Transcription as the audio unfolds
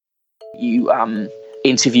You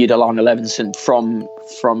interviewed Alana Levinson from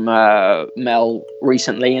Mel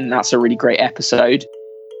recently, and that's a really great episode.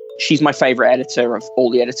 She's my favourite editor of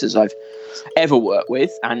all the editors I've ever worked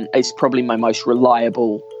with, and it's probably my most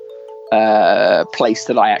reliable place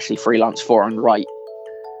that I actually freelance for and write.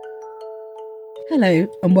 Hello,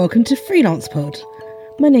 and welcome to Freelance Pod.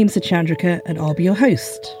 My name's Chandrika, and I'll be your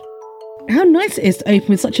host. How nice it is to open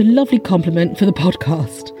with such a lovely compliment for the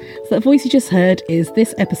podcast. So that voice you just heard is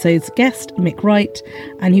this episode's guest, Mick Wright,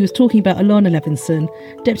 and he was talking about Alana Levinson,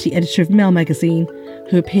 deputy editor of Mel magazine,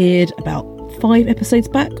 who appeared about 5 episodes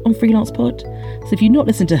back on Freelance Pod. So if you've not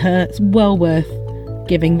listened to her, it's well worth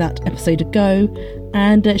giving that episode a go.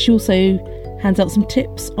 And she also hands out some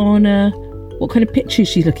tips on what kind of pitches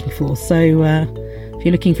she's looking for. So if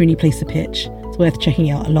you're looking for a new place to pitch, it's worth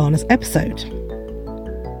checking out Alana's episode.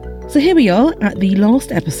 So here we are at the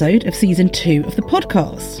last episode of season 2 of the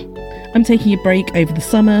podcast. I'm taking a break over the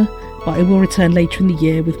summer, but I will return later in the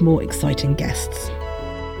year with more exciting guests.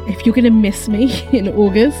 If you're going to miss me in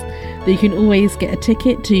August, then you can always get a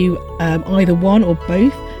ticket to either one or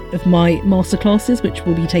both of my masterclasses, which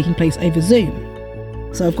will be taking place over Zoom.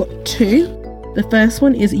 So I've got 2. The first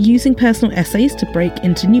one is using personal essays to break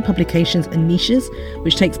into new publications and niches,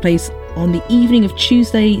 which takes place on the evening of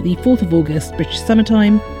Tuesday, the 4th of August, British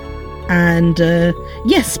summertime. And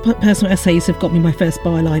yes, personal essays have got me my first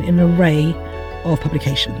byline in an array of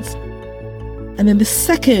publications. And then the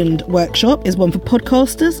second workshop is one for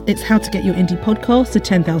podcasters. It's how to get your indie podcast to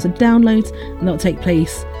 10,000 downloads, and that'll take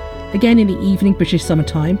place again in the evening, British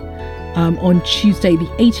summertime, on Tuesday the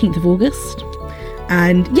 18th of August.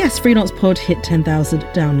 And yes, Freelance Pod hit 10,000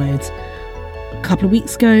 downloads a couple of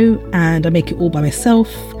weeks ago, and I make it all by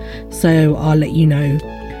myself, so I'll let you know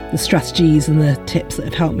the strategies and the tips that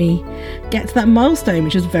have helped me get to that milestone,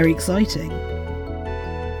 which is very exciting.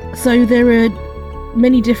 So there are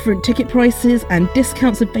many different ticket prices and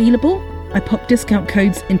discounts available. I pop discount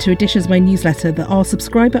codes into editions of my newsletter that are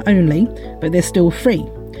subscriber only, but they're still free.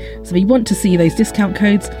 So if you want to see those discount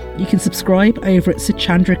codes, you can subscribe over at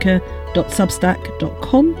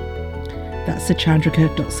sirchandrika.substack.com. That's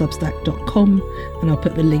sirchandrika.substack.com, and I'll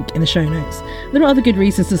put the link in the show notes. There are other good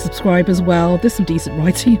reasons to subscribe as well. There's some decent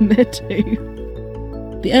writing in there too.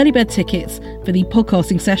 The early bird tickets for the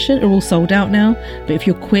podcasting session are all sold out now, but if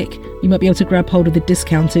you're quick, you might be able to grab hold of the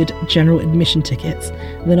discounted general admission tickets.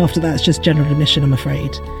 And then after that, it's just general admission, I'm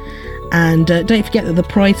afraid. And don't forget that the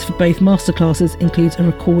price for both masterclasses includes a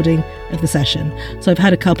recording of the session. So I've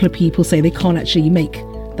had a couple of people say they can't actually make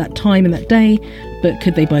that time and that day, but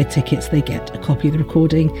could they buy tickets? They get a copy of the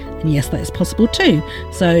recording, and yes, that is possible too.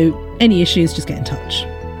 So any issues, just get in touch.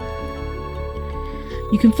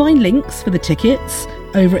 You can find links for the tickets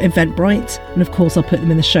over at Eventbrite, and of course I'll put them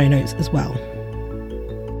in the show notes as well.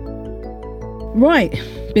 Right,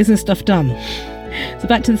 business stuff done. So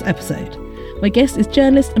back to this episode. My guest is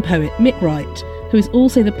journalist and poet Mick Wright, who is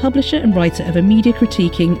also the publisher and writer of a media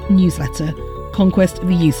critiquing newsletter, Conquest of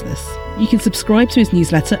the Useless. You can subscribe to his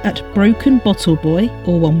newsletter at brokenbottleboy,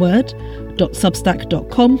 all one word,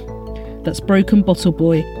 .substack.com. That's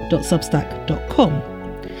brokenbottleboy.substack.com.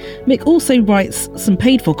 Mick also writes some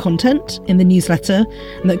paid-for content in the newsletter,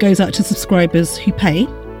 and that goes out to subscribers who pay.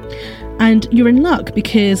 And you're in luck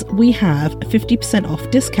because we have a 50% off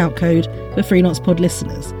discount code for Freelance Pod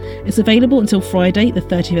listeners. It's available until Friday, the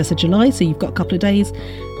 31st of July, so you've got a couple of days.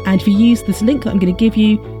 And if you use this link that I'm going to give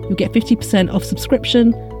you, you'll get 50% off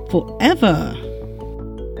subscription forever.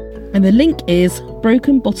 And the link is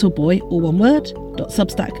brokenbottleboy, all one word,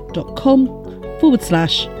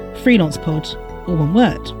 .substack.com/freelancepod, all one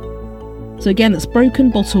word. So again, that's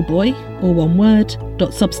brokenbottleboy, all one word,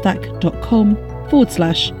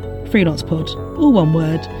 .substack.com/freelancepod, all one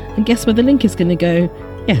word. And guess where the link is going to go?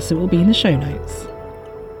 Yes, it will be in the show notes.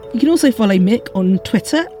 You can also follow Mick on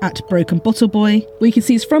Twitter at brokenbottleboy, where you can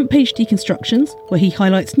see his front page deconstructions, where he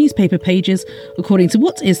highlights newspaper pages according to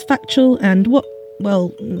what is factual and what,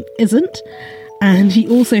 well, isn't. And he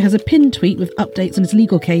also has a pinned tweet with updates on his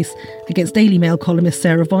legal case against Daily Mail columnist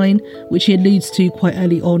Sarah Vine, which he alludes to quite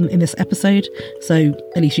early on in this episode, so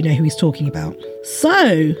at least you know who he's talking about.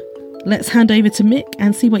 So, let's hand over to Mick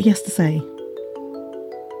and see what he has to say.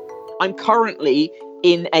 I'm currently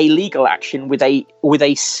in a legal action with a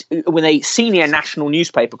senior national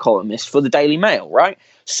newspaper columnist for the Daily Mail, right?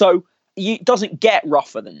 So it doesn't get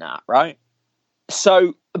rougher than that, right?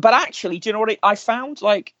 So, but actually, do you know what I found?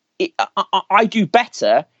 Like, I do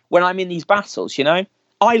better when I'm in these battles, you know?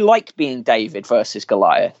 I like being David versus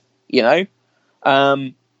Goliath, you know?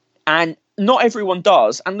 And not everyone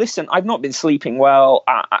does. And listen, I've not been sleeping well.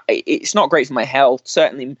 It's not great for my health.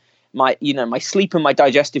 Certainly my sleep and my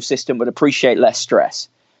digestive system would appreciate less stress.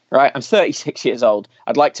 right? I'm 36 years old.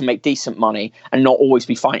 I'd like to make decent money and not always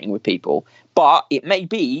be fighting with people. But it may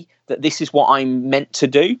be that this is what I'm meant to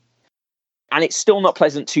do. And it's still not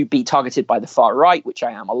pleasant to be targeted by the far right, which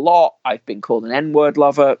I am a lot. I've been called an N-word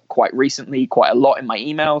lover quite recently, quite a lot in my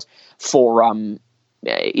emails for,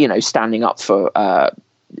 standing up for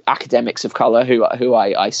academics of color who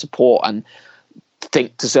I support and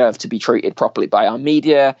think deserve to be treated properly by our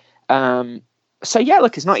media. So yeah,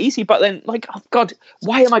 look, it's not easy, but then like, oh God,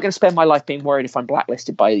 why am I going to spend my life being worried if I'm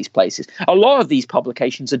blacklisted by these places? A lot of these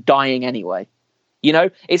publications are dying anyway. You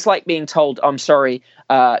know, it's like being told, I'm sorry,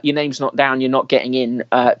 your name's not down, you're not getting in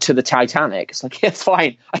to the Titanic. It's like, yeah,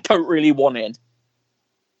 fine, I don't really want in.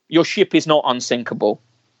 Your ship is not unsinkable.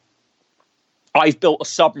 I've built a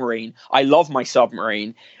submarine. I love my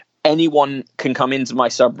submarine. Anyone can come into my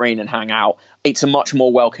submarine and hang out. It's a much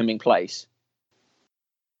more welcoming place.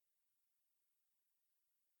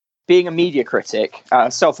 Being a media critic,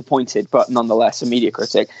 self-appointed, but nonetheless a media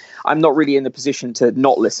critic, I'm not really in the position to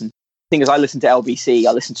not listen. The thing is, I listen to LBC,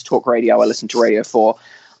 I listen to Talk Radio, I listen to Radio 4.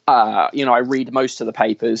 I read most of the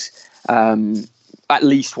papers at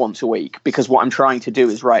least once a week, because what I'm trying to do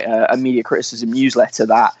is write a media criticism newsletter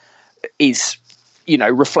that is,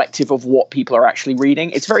 reflective of what people are actually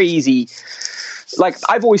reading. It's very easy. Like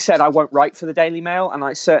I've always said, I won't write for the Daily Mail, and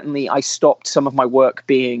I stopped some of my work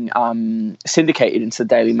being syndicated into the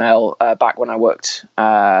Daily Mail back when I worked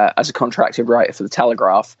as a contracted writer for the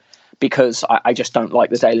Telegraph, because I just don't like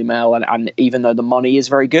the Daily Mail, and even though the money is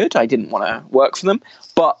very good, I didn't want to work for them.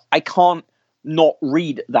 But I can't not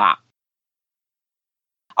read that.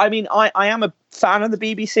 I mean, I am a fan of the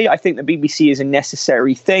BBC. I think the BBC is a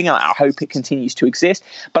necessary thing. I hope it continues to exist.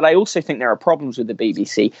 But I also think there are problems with the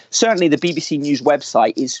BBC. Certainly, the BBC News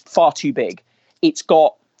website is far too big. It's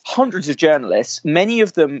got hundreds of journalists, many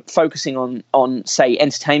of them focusing on say,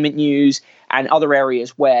 entertainment news and other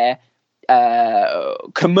areas where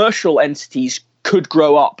commercial entities could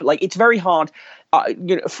grow up. Like, it's very hard.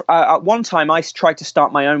 At one time, I tried to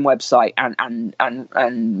start my own website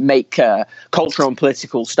and make cultural and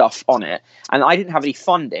political stuff on it, and I didn't have any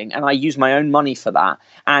funding, and I used my own money for that.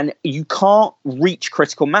 And you can't reach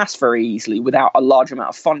critical mass very easily without a large amount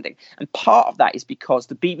of funding. And part of that is because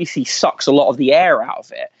the BBC sucks a lot of the air out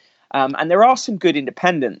of it. And there are some good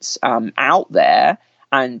independents out there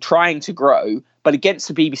and trying to grow, but against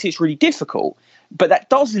the BBC, it's really difficult. But that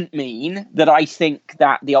doesn't mean that I think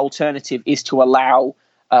that the alternative is to allow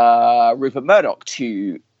Rupert Murdoch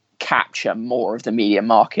to capture more of the media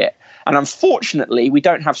market. And unfortunately, we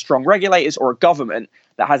don't have strong regulators or a government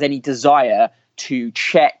that has any desire to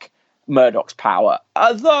check Murdoch's power.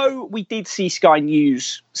 Although we did see Sky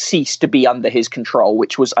News cease to be under his control,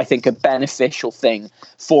 which was, I think, a beneficial thing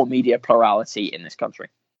for media plurality in this country.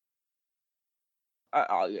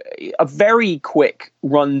 A very quick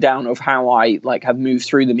rundown of how I have moved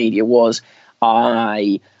through the media was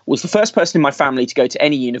I was the first person in my family to go to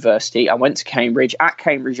any university. I went to Cambridge. At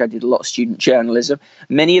Cambridge, I did a lot of student journalism.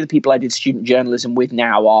 Many of the people I did student journalism with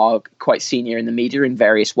now are quite senior in the media in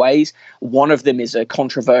various ways. One of them is a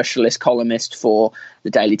controversialist columnist for the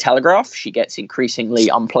Daily Telegraph. She gets increasingly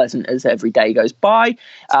unpleasant as every day goes by.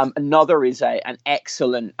 Another is an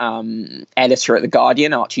excellent editor at The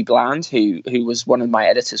Guardian, Archie Bland, who was one of my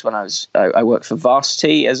editors when I worked for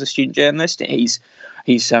Varsity as a student journalist. He's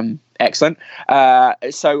excellent.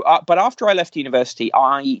 But after I left university,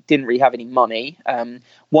 I didn't really have any money.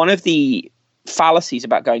 One of the fallacies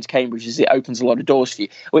about going to Cambridge is it opens a lot of doors for you.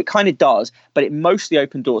 Well, it kind of does, but it mostly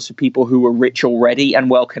opened doors for people who were rich already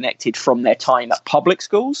and well connected from their time at public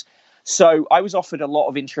schools. So I was offered a lot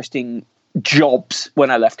of interesting jobs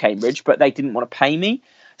when I left Cambridge, but they didn't want to pay me.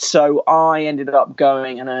 So I ended up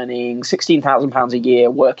going and earning £16,000 a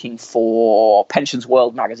year working for Pensions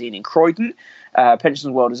World magazine in Croydon.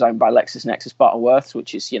 Pensions World is owned by LexisNexis Butterworth,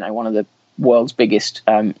 which is, one of the world's biggest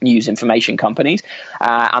news information companies.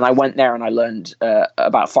 And I went there and I learned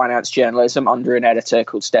about finance journalism under an editor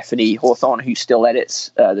called Stephanie Hawthorne, who still edits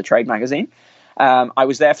the Trade magazine. I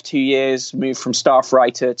was there for 2 years, moved from staff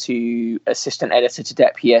writer to assistant editor to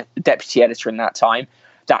deputy editor in that time.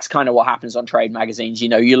 That's kind of what happens on trade magazines.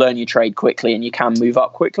 You learn your trade quickly and you can move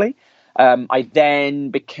up quickly. I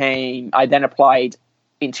then applied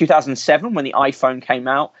in 2007 when the iPhone came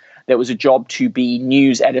out. There was a job to be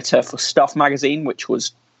news editor for Stuff magazine, which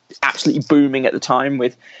was absolutely booming at the time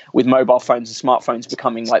with mobile phones and smartphones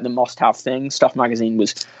becoming like the must-have thing. Stuff magazine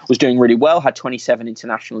was doing really well, had 27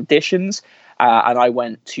 international editions. And I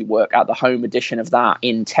went to work at the home edition of that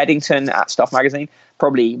in Teddington at Stuff magazine,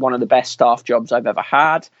 probably one of the best staff jobs I've ever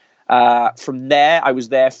had. From there, I was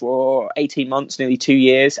there for 18 months, nearly 2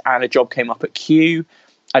 years, and a job came up at Q.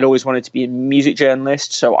 I'd always wanted to be a music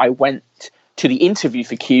journalist, so I went to the interview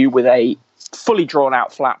for Q with a fully drawn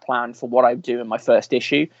out flat plan for what I would do in my first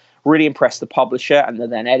issue. Really impressed the publisher and the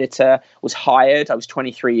then editor. Was hired. I was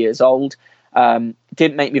 23 years old.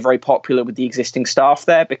 Didn't make me very popular with the existing staff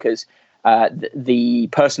there because the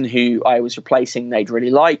person who I was replacing they'd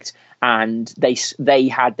really liked, and they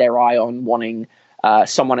had their eye on wanting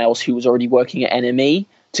someone else who was already working at NME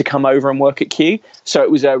to come over and work at Q. So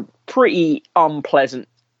it was a pretty unpleasant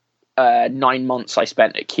 9 months I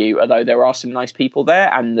spent at Q, although there are some nice people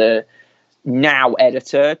there. And the now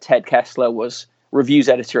editor, Ted Kessler, was reviews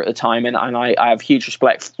editor at the time, and I have huge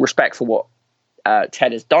respect for what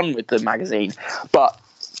Ted has done with the magazine. But,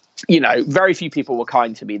 very few people were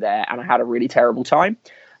kind to me there, and I had a really terrible time.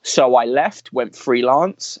 So I left, went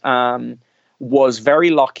freelance, was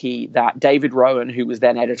very lucky that David Rowan, who was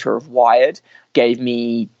then editor of Wired, gave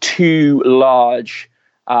me 2 large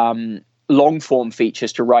long-form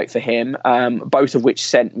features to write for him, both of which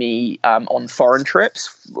sent me on foreign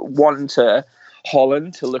trips. One to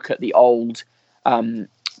Holland to look at the old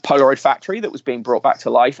Polaroid factory that was being brought back to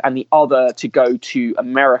life, and the other to go to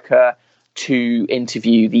America to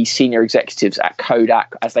interview the senior executives at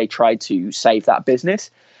Kodak as they tried to save that business.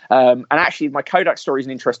 And actually, my Kodak story is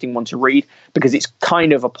an interesting one to read because it's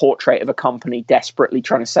kind of a portrait of a company desperately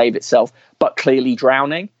trying to save itself, but clearly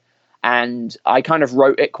drowning. And I kind of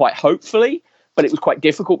wrote it quite hopefully, but it was quite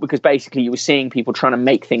difficult because basically you were seeing people trying to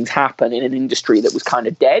make things happen in an industry that was kind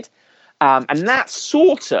of dead. And that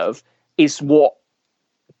sort of is what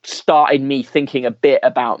started me thinking a bit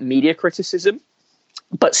about media criticism.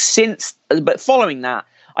 But following that,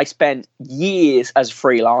 I spent years as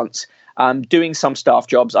freelance doing some staff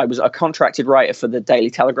jobs. I was a contracted writer for the Daily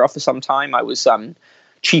Telegraph for some time. I was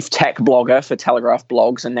chief tech blogger for Telegraph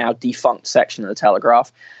Blogs, and now defunct section of the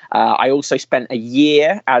Telegraph. I also spent a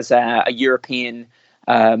year as a European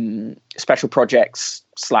special projects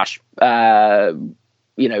 / writer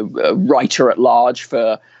at large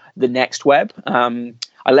for the Next Web.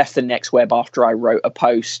 I left the Next Web after I wrote a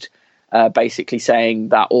post basically saying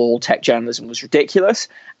that all tech journalism was ridiculous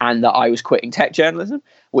and that I was quitting tech journalism,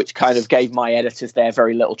 which kind of gave my editors there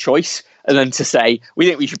very little choice. And then to say,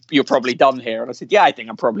 we think you're probably done here. And I said, yeah, I think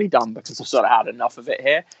I'm probably done because I've sort of had enough of it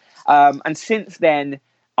here. And since then,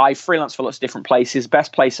 I freelance for lots of different places.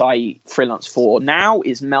 Best place I freelance for now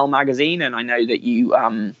is Mel Magazine. And I know that you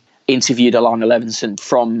interviewed Alana Levinson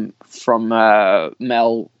from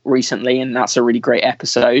Mel recently, and that's a really great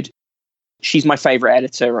episode. She's my favorite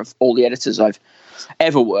editor of all the editors I've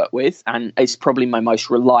ever worked with, and it's probably my most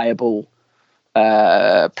reliable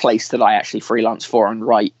place that I actually freelance for and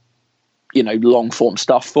write, long form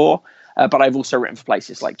stuff for. But I've also written for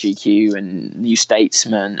places like GQ and New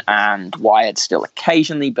Statesman and Wired still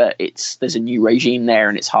occasionally, but there's a new regime there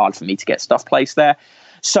and it's hard for me to get stuff placed there.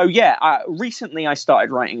 So recently I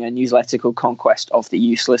started writing a newsletter called Conquest of the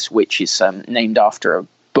Useless, which is named after a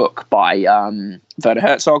book by Werner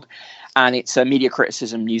Herzog. And it's a media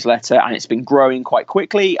criticism newsletter, and it's been growing quite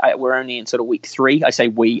quickly. We're only in sort of week 3. I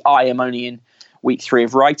say I am only in week 3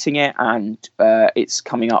 of writing it, and it's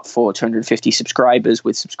coming up for 250 subscribers,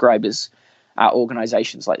 with subscribers at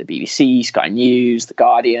organizations like the BBC, Sky News, The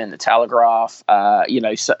Guardian, The Telegraph,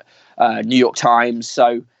 New York Times.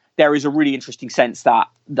 So there is a really interesting sense that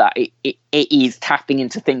it is tapping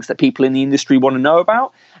into things that people in the industry want to know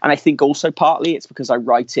about. And I think also partly it's because I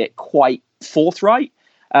write it quite forthright.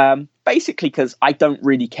 Basically because I don't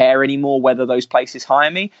really care anymore whether those places hire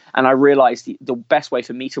me. And I realized the best way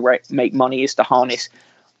for me to make money is to harness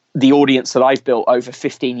the audience that I've built over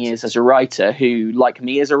 15 years as a writer, who like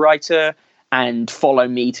me as a writer and follow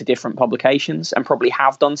me to different publications, and probably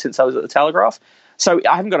have done since I was at the Telegraph. So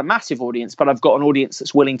I haven't got a massive audience, but I've got an audience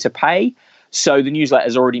that's willing to pay. So the newsletter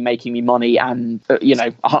is already making me money and,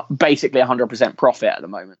 basically 100% profit at the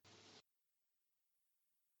moment.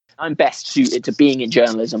 I'm best suited to being in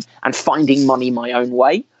journalism and finding money my own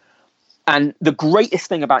way. And the greatest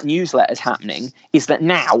thing about newsletters happening is that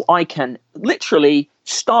now I can literally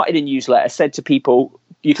started a newsletter, said to people,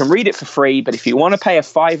 you can read it for free, but if you want to pay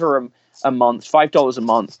 $5 a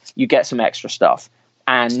month, you get some extra stuff.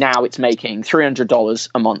 And now it's making $300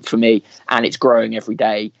 a month for me, and it's growing every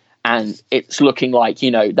day. And it's looking like,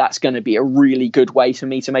 that's going to be a really good way for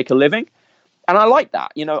me to make a living. And I like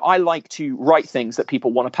that. I like to write things that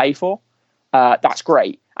people want to pay for. That's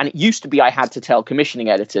great. And it used to be I had to tell commissioning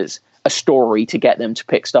editors a story to get them to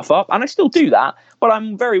pick stuff up. And I still do that. But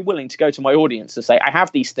I'm very willing to go to my audience to say, I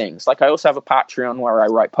have these things. Like I also have a Patreon where I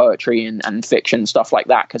write poetry and fiction, stuff like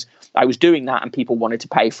that, because I was doing that and people wanted to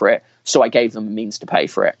pay for it. So I gave them a means to pay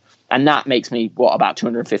for it. And that makes me, about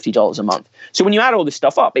 $250 a month. So when you add all this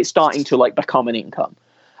stuff up, it's starting to become an income.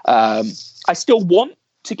 I still want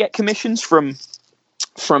to get commissions from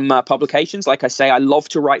publications. Like I say, I love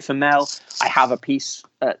to write for Mel. I have a piece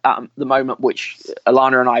at the moment which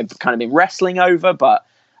Alana and I have kind of been wrestling over, but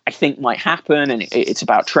I think might happen, and it's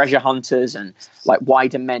about treasure hunters and like, why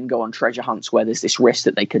do men go on treasure hunts where there's this risk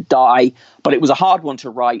that they could die? But it was a hard one to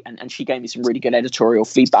write, and she gave me some really good editorial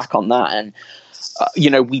feedback on that. And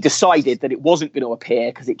we decided that it wasn't going to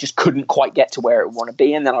appear because it just couldn't quite get to where it would want to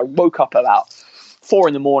be. And then I woke up about 4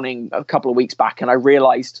 a.m. a couple of weeks back, and I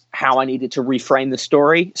realized how I needed to reframe the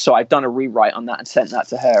story. So I've done a rewrite on that and sent that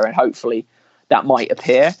to her, and hopefully that might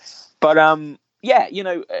appear. But I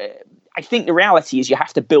think the reality is you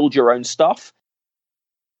have to build your own stuff.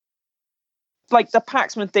 Like the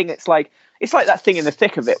Paxman thing, it's like that thing in the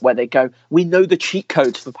thick of it where they go, we know the cheat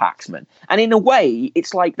codes for Paxman. And in a way,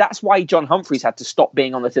 it's like that's why John Humphreys had to stop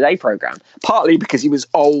being on the Today programme. Partly because he was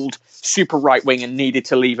old, super right-wing and needed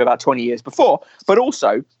to leave about 20 years before. But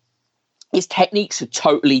also, his techniques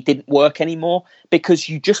totally didn't work anymore because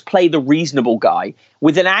you just play the reasonable guy.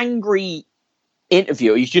 With an angry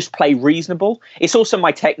interviewer, you just play reasonable. It's also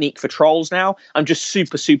my technique for trolls now. I'm just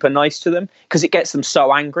super, super nice to them because it gets them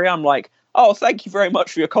so angry. I'm like, oh, thank you very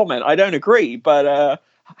much for your comment. I don't agree, but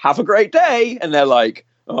have a great day. And they're like,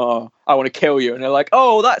 oh, I want to kill you. And they're like,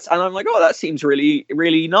 oh, and I'm like, oh, that seems really,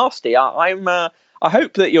 really nasty. I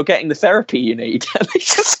hope that you're getting the therapy you need. And they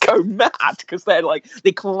just go mad because they're like,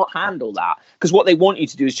 they can't handle that. Because what they want you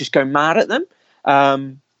to do is just go mad at them.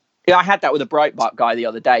 I had that with a Breitbart guy the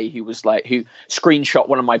other day who screenshot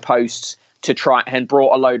one of my posts to try and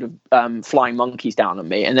brought a load of flying monkeys down on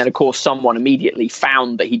me. And then, of course, someone immediately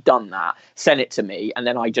found that he'd done that, sent it to me, and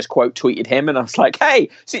then I just quote tweeted him. And I was like, hey,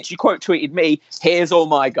 since you quote tweeted me, here's all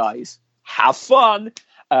my guys. Have fun.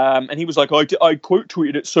 And he was like, I quote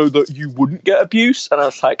tweeted it so that you wouldn't get abuse. And I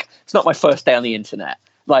was like, it's not my first day on the internet.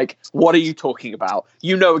 Like, what are you talking about?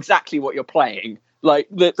 You know exactly what you're playing. Like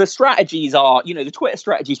the strategies are, the Twitter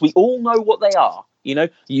strategies, we all know what they are. You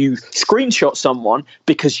screenshot someone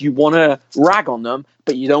because you want to rag on them,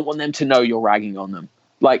 but you don't want them to know you're ragging on them.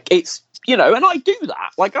 Like it's, and I do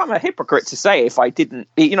that. Like I'm a hypocrite to say if I didn't,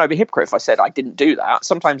 I'd be a hypocrite if I said I didn't do that.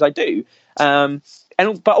 Sometimes I do.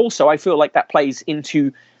 But also I feel like that plays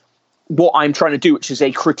into what I'm trying to do, which is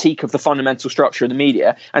a critique of the fundamental structure of the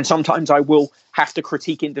media. And sometimes I will have to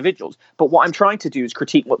critique individuals. But what I'm trying to do is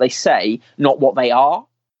critique what they say, not what they are.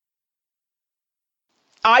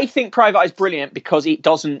 I think Private Eye is brilliant because it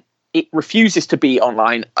refuses to be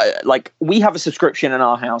online. Like we have a subscription in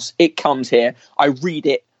our house. It comes here. I read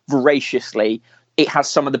it voraciously. It has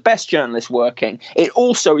some of the best journalists working. It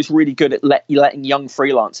also is really good at letting young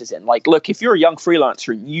freelancers in. Like, look, if you're a young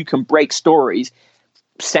freelancer and you can break stories,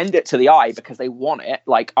 send it to the Eye because they want it.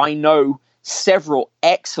 Like I know several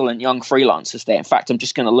excellent young freelancers there. In fact, I'm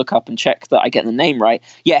just going to look up and check that I get the name right.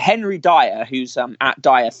 Yeah, Henry Dyer, who's at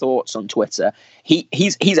Dyer Thoughts on Twitter.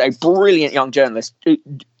 He's a brilliant young journalist,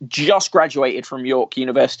 just graduated from York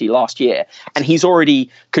University last year, and he's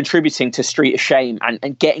already contributing to Street of Shame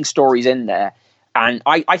and getting stories in there. And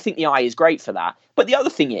I think the Eye is great for that. But the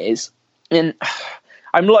other thing is, and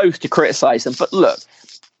I'm loath to criticize them, but look,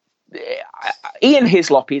 Ian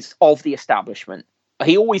Hislop is of the establishment.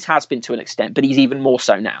 He always has been to an extent, but he's even more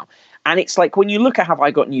so now. And it's like when you look at Have I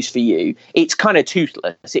Got News for You, it's kind of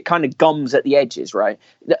toothless. It kind of gums at the edges, right?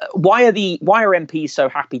 Why are MPs so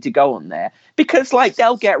happy to go on there? Because like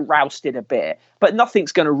they'll get rousted a bit, but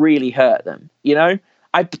nothing's going to really hurt them,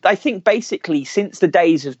 I think basically since the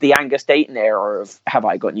days of the Angus Dayton era of Have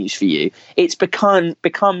I Got News for You, it's become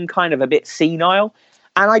kind of a bit senile.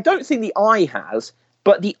 And I don't think the Eye has.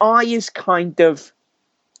 But the Eye is kind of,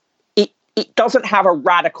 it doesn't have a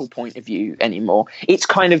radical point of view anymore. It's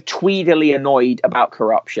kind of tweedily annoyed about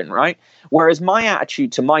corruption, right? Whereas my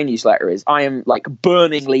attitude to my newsletter is I am like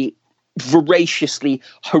burningly, voraciously,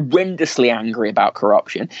 horrendously angry about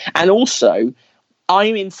corruption. And also,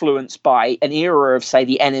 I'm influenced by an era of, say,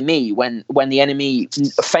 the NME, when the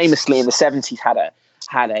NME famously in the 70s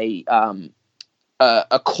had a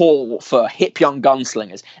call for hip young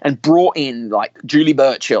gunslingers and brought in like Julie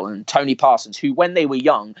Burchill and Tony Parsons, who when they were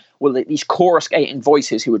young were these coruscating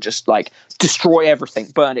voices who would just like destroy everything,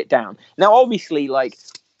 burn it down. Now, obviously, like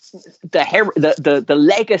the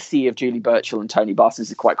legacy of Julie Burchill and Tony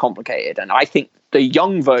Parsons is quite complicated, and I think the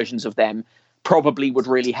young versions of them probably would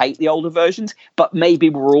really hate the older versions, but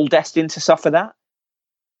maybe we're all destined to suffer that.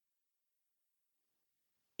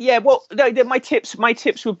 Yeah, well, no, my tips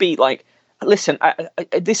would be like, listen,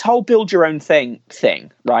 this whole build your own thing,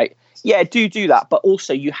 right? Yeah, do that. But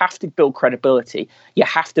also you have to build credibility. You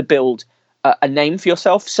have to build a name for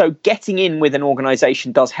yourself. So getting in with an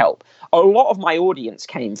organization does help. a lot of my audience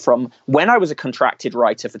came from when I was a contracted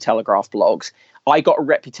writer for Telegraph blogs. I got a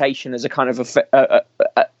reputation as a kind of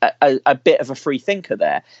a bit of a free thinker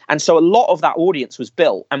there. And so a lot of that audience was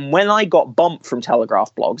built. And when I got bumped from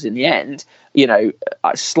Telegraph blogs in the end,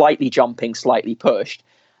 slightly jumping, slightly pushed,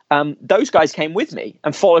 those guys came with me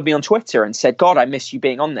and followed me on Twitter and said, God, I miss you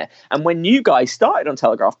being on there. And when you guys started on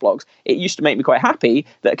Telegraph blogs, it used to make me quite happy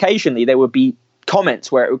that occasionally there would be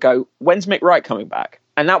comments where it would go, when's Mick Wright coming back?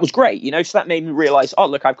 And that was great, so that made me realize, oh,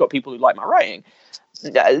 look, I've got people who like my writing.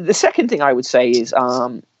 The second thing I would say is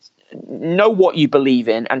know what you believe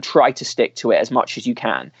in and try to stick to it as much as you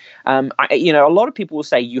can. A lot of people will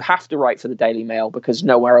say you have to write for the Daily Mail because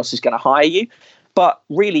nowhere else is going to hire you. But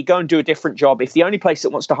really, go and do a different job. If the only place that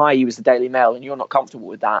wants to hire you is the Daily Mail and you're not comfortable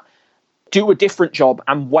with that, do a different job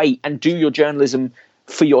and wait and do your journalism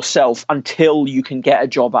for yourself until you can get a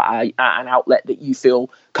job at an outlet that you feel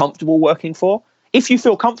comfortable working for. If you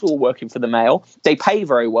feel comfortable working for the Mail, they pay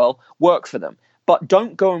very well, work for them. But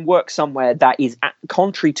don't go and work somewhere that is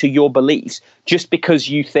contrary to your beliefs just because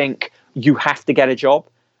you think you have to get a job.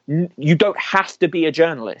 You don't have to be a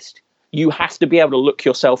journalist. You have to be able to look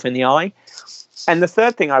yourself in the eye. And the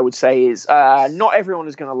third thing I would say is not everyone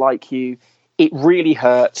is going to like you. It really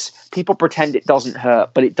hurts. People pretend it doesn't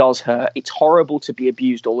hurt, but it does hurt. It's horrible to be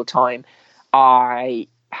abused all the time. I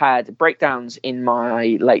had breakdowns in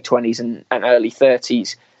my late 20s and early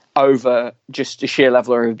 30s over just the sheer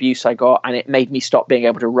level of abuse I got, and it made me stop being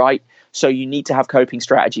able to write. So you need to have coping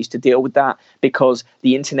strategies to deal with that, because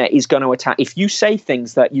the internet is going to attack. If you say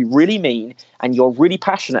things that you really mean and you're really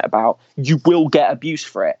passionate about, you will get abuse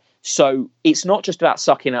for it. So it's not just about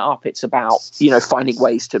sucking it up. It's about, finding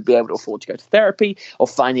ways to be able to afford to go to therapy or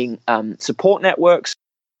finding support networks.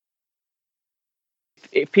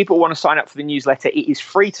 If people want to sign up for the newsletter, it is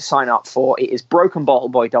free to sign up for. It is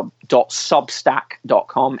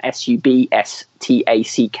brokenbottleboy.substack.com,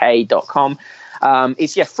 substack.com.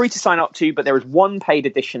 It's free to sign up to, but there is one paid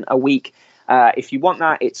edition a week. If you want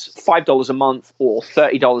that, it's $5 a month or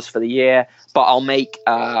 $30 for the year. But I'll make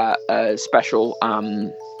a special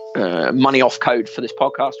money off code for this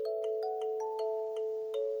podcast.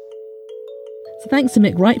 So thanks to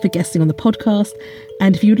Mick Wright for guesting on the podcast.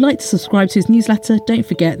 And if you would like to subscribe to his newsletter, don't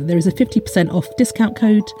forget that there is a 50% off discount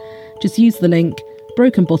code. Just use the link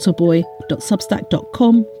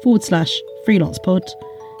brokenbottleboy.substack.com/freelancepod.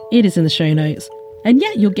 It is in the show notes. And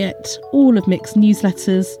you'll get all of Mick's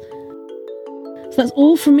newsletters. So that's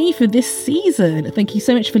all from me for this season. Thank you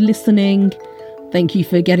so much for listening. Thank you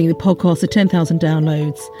for getting the podcast to 10,000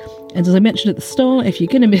 downloads. And as I mentioned at the start, if you're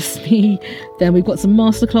going to miss me, then we've got some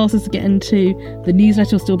masterclasses to get into. The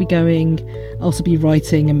newsletter will still be going. I'll also be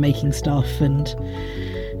writing and making stuff and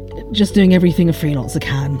just doing everything a freelancer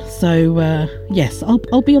can. So, yes,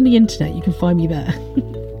 I'll be on the internet. You can find me there.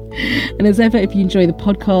 And as ever, if you enjoy the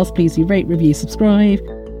podcast, please do rate, review, subscribe.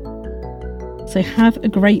 So have a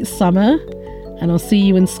great summer, and I'll see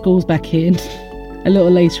you when school's back in a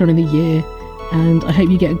little later on in the year. And I hope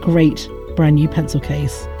you get a great brand new pencil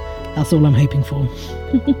case. That's all I'm hoping for.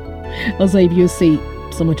 I'll save you a seat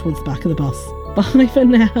somewhere towards the back of the bus. Bye for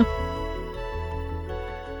now.